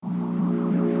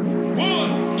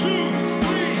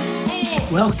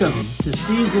Welcome to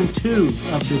Season 2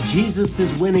 of the Jesus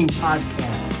is Winning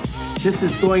podcast. This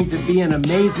is going to be an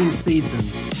amazing season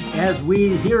as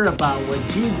we hear about what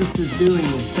Jesus is doing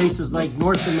in places like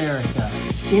North America,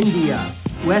 India,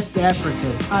 West Africa,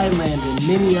 Thailand, and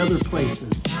many other places.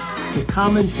 The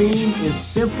common theme is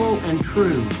simple and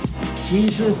true.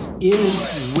 Jesus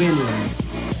is winning.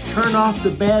 Turn off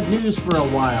the bad news for a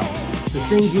while. The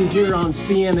things you hear on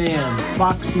CNN,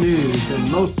 Fox News,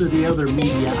 and most of the other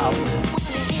media outlets.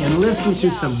 And listen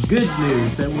to some good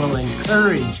news that will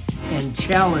encourage and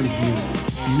challenge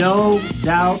you. No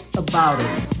doubt about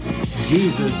it.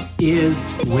 Jesus is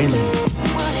winning.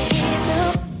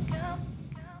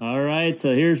 All right,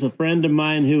 so here's a friend of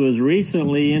mine who was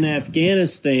recently in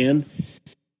Afghanistan.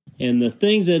 And the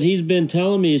things that he's been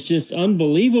telling me is just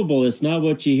unbelievable. It's not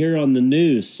what you hear on the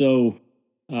news. So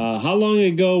how long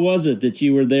ago was it that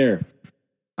you were there?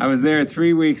 I was there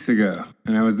 3 weeks ago,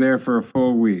 and I was there for a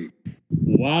full week.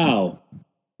 Wow.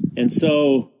 And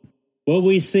so what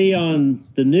we see on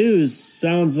the news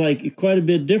sounds like quite a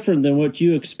bit different than what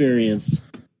you experienced.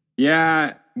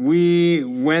 Yeah, we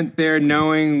went there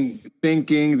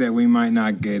thinking that we might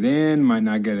not get in, might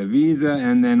not get a visa,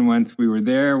 and then once we were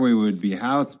there, we would be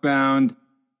housebound.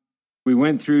 We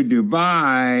went through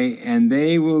Dubai, and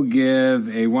they will give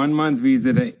a 1-month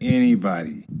visa to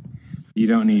anybody. You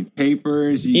don't need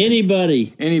papers.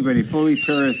 Anybody, fully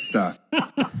tourist stuff.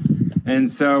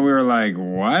 And so we were like,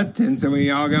 what? And so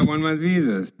we all got 1-month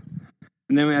visas.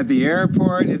 And then at the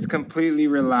airport, it's completely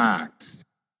relaxed.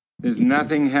 There's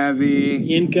nothing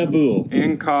heavy. In Kabul.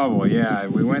 In Kabul, yeah.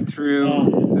 We went through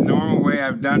the normal way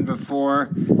I've done before.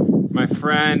 My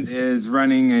friend is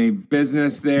running a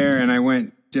business there, and I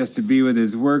went just to be with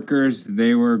his workers.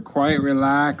 They were quite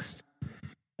relaxed.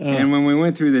 And when we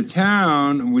went through the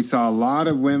town, we saw a lot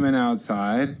of women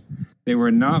outside. They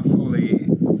were not fully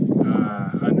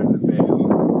under the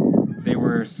veil. They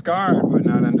were scarred, but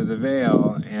not under the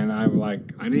veil. And I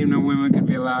didn't even know women could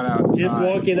be allowed outside. Just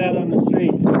walking out on the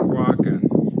streets. Just walking.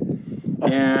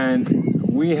 And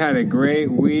we had a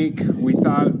great week. We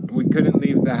thought we couldn't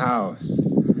leave the house.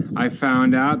 I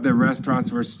found out the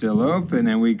restaurants were still open,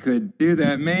 and we could do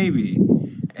that maybe.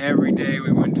 Every day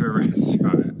we went to a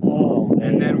restaurant.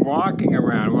 And then walking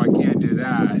around, well, I can't do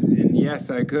that. And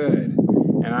yes, I could.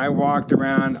 And I walked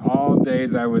around all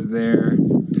days I was there.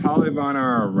 Taliban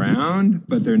are around,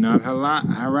 but they're not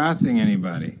harassing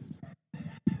anybody.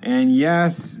 And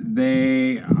yes,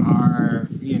 they are,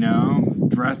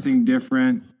 dressing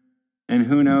different. And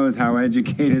who knows how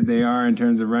educated they are in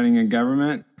terms of running a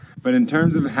government. But in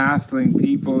terms of hassling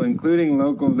people, including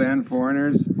locals and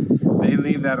foreigners, they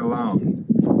leave that alone.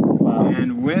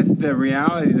 And with the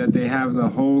reality that they have the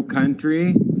whole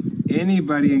country,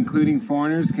 anybody, including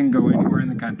foreigners, can go anywhere in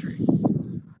the country.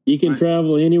 You can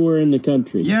travel anywhere in the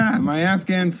country. Yeah, my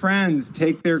Afghan friends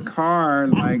take their car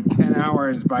like 10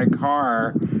 hours by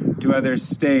car to other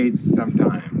states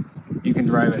sometimes. You can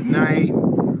drive at night.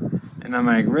 And I'm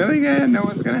like, really? Yeah, no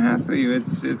one's going to hassle you.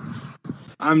 It's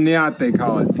Amniyat, they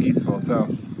call it, peaceful. So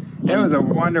it was a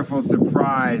wonderful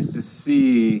surprise to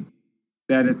see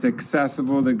that it's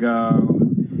accessible to go,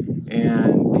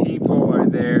 and people are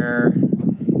there,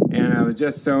 and I was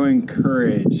just so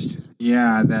encouraged,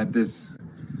 that this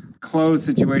closed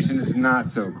situation is not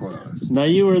so close. Now,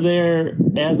 you were there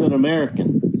as an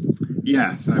American.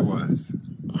 Yes, I was.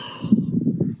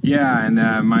 Yeah,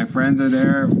 and my friends are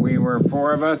there. We were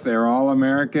 4 of us. They were all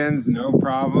Americans, no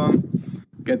problem.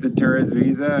 Get the tourist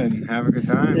visa and have a good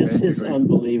time. This is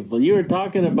unbelievable. You were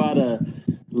talking about a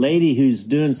lady who's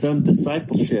doing some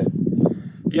discipleship.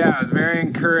 Yeah, I was very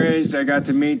encouraged. I got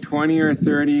to meet 20 or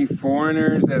 30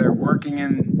 foreigners that are working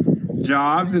in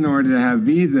jobs in order to have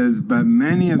visas, but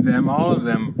many of them, all of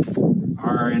them,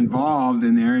 are involved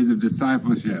in areas of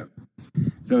discipleship.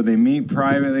 So they meet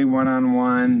privately,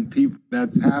 one-on-one.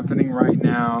 That's happening right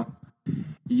now.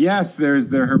 Yes, there's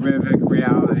the horrific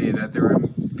reality that there are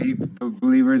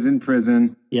believers in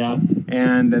prison. Yeah.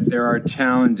 And that there are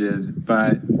challenges,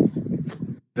 but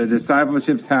the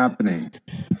discipleship's happening.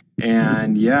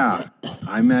 And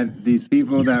I met these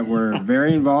people that were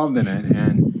very involved in it.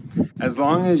 And as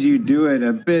long as you do it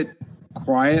a bit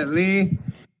quietly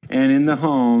and in the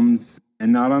homes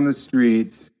and not on the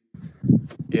streets,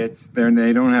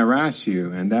 they don't harass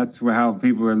you. And that's how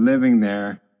people are living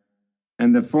there.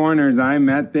 And the foreigners I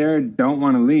met there don't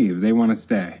want to leave. They want to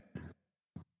stay.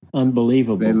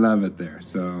 Unbelievable. They love it there.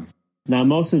 So now,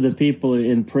 most of the people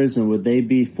in prison, would they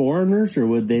be foreigners or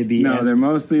would they be... No, they're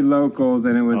mostly locals,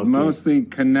 and it was mostly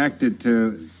connected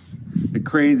to the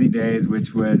crazy days,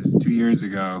 which was 2 years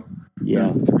ago. Yeah. It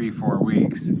was 3-4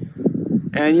 weeks.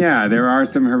 And there are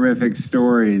some horrific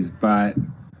stories, but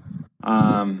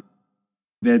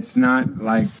That's not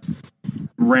like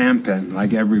rampant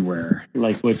like everywhere.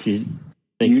 Like what they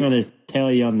kind of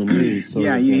tell you on the news.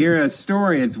 Yeah, you hear a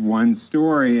story, it's one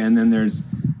story, and then there's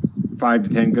 5 to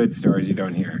 10 good stories you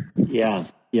don't hear. Yeah.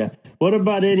 What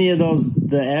about any of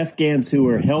the Afghans who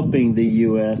were helping the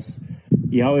U.S.?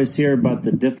 You always hear about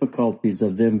the difficulties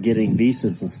of them getting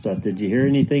visas and stuff. Did you hear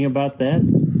anything about that?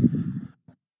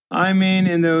 I mean,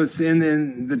 in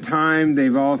the time,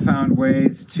 they've all found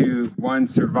ways to, one,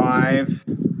 survive,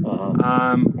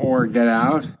 or get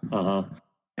out.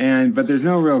 But there's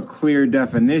no real clear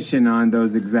definition on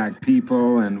those exact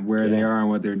people and where they are and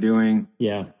what they're doing.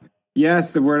 Yeah.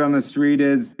 Yes, the word on the street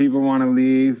is people want to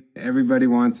leave. Everybody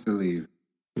wants to leave.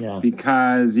 Yeah.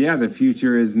 Because, the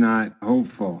future is not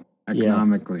hopeful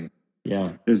economically.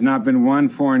 Yeah. There's not been one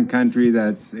foreign country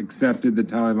that's accepted the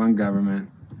Taliban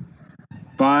government.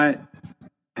 But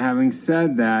having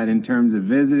said that, in terms of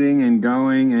visiting and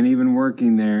going and even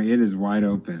working there, it is wide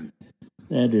open.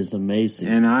 That is amazing.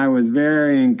 And I was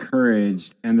very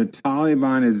encouraged. And the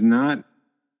Taliban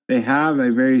they have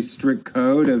a very strict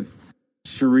code of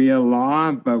Sharia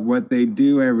law, but what they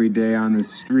do every day on the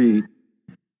street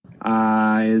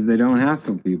is they don't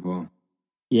hassle people.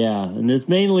 Yeah, and there's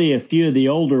mainly a few of the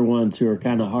older ones who are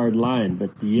kind of hard line,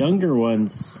 but the younger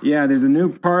ones... Yeah, there's a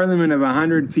new parliament of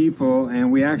 100 people,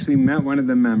 and we actually met one of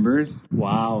the members.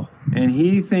 Wow. And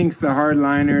he thinks the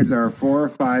hardliners are 4 or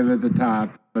 5 at the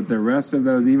top, but the rest of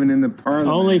those, even in the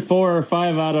parliament... Only 4 or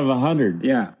 5 out of 100.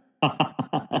 Yeah.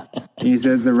 He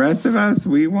says, the rest of us,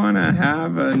 we want to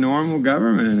have a normal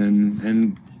government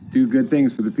and do good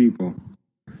things for the people.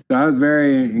 So I was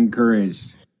very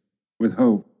encouraged with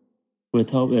hope.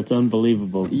 With hope, that's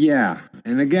unbelievable. Yeah.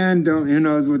 And again, who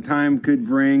knows what time could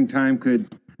bring. Time could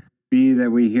be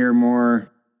that we hear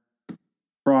more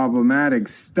problematic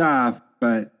stuff,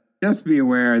 but just be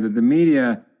aware that the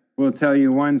media will tell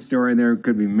you one story. There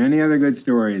could be many other good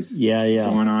stories going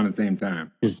on at the same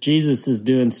time. Because Jesus is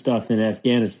doing stuff in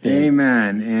Afghanistan.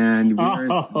 Amen. And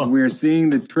we're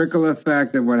seeing the trickle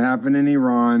effect of what happened in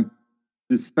Iran.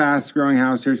 This fast-growing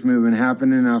house church movement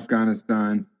happened in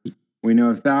Afghanistan. We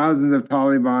know of thousands of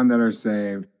Taliban that are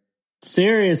saved.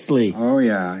 Seriously? Oh,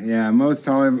 yeah. Yeah, most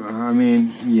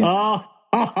Taliban,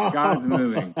 God's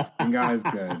moving, and God is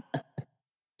good.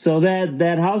 So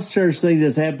that house church thing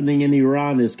that's happening in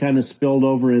Iran is kind of spilled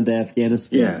over into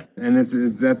Afghanistan? Yes, and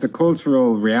that's a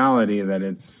cultural reality that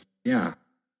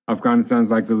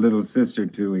Afghanistan's like the little sister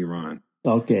to Iran.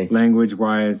 Okay.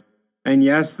 Language-wise. And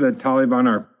yes, the Taliban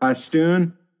are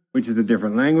Pashtun, which is a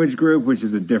different language group, which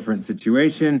is a different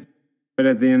situation. But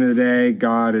at the end of the day,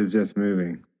 God is just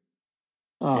moving.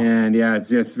 Oh. And it's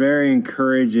just very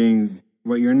encouraging.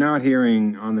 What you're not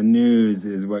hearing on the news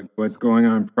is what's going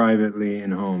on privately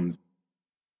in homes.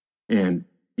 And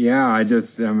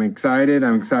I'm excited.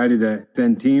 I'm excited to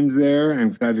send teams there. I'm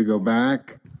excited to go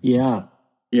back. Yeah.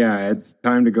 Yeah, it's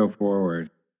time to go forward.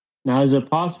 Now, is it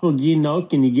possible,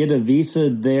 can you get a visa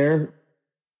there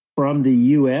from the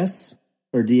U.S.,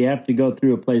 or do you have to go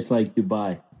through a place like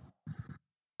Dubai?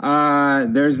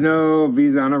 There's no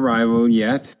visa on arrival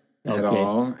yet at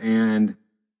all. And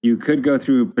you could go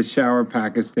through Peshawar,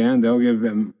 Pakistan. They'll give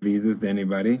them visas to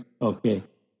anybody. Okay.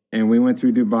 And we went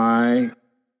through Dubai,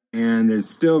 and there's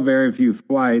still very few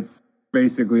flights,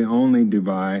 basically only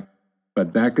Dubai,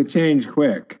 but that could change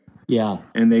quick. Yeah.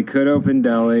 And they could open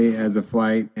Delhi as a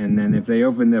flight, and then if they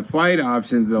open the flight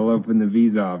options, they'll open the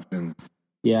visa options.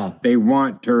 Yeah. They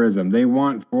want tourism. They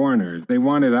want foreigners. They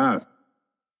wanted us.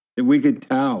 We could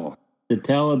tell. The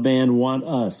Taliban want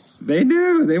us. They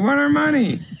do. They want our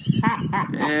money.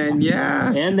 And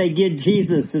and they get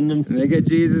Jesus in them. They get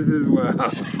Jesus as well.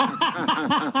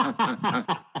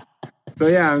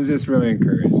 So I'm just really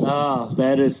encouraged. Oh,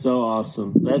 that is so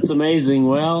awesome. That's amazing.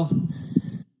 Well,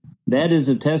 that is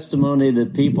a testimony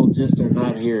that people just are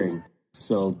not hearing.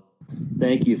 So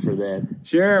thank you for that.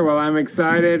 Sure. Well, I'm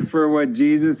excited for what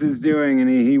Jesus is doing, and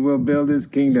he will build his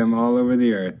kingdom all over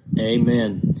the earth.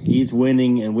 Amen. He's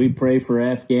winning, and we pray for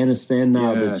Afghanistan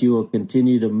now that you will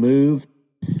continue to move.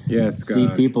 Yes, God. See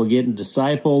people getting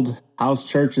discipled, house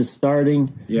churches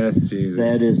starting. Yes, Jesus.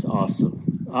 That is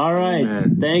awesome. All right.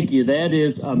 Amen. Thank you. That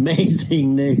is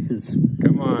amazing news.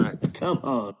 Come on. Come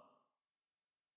on.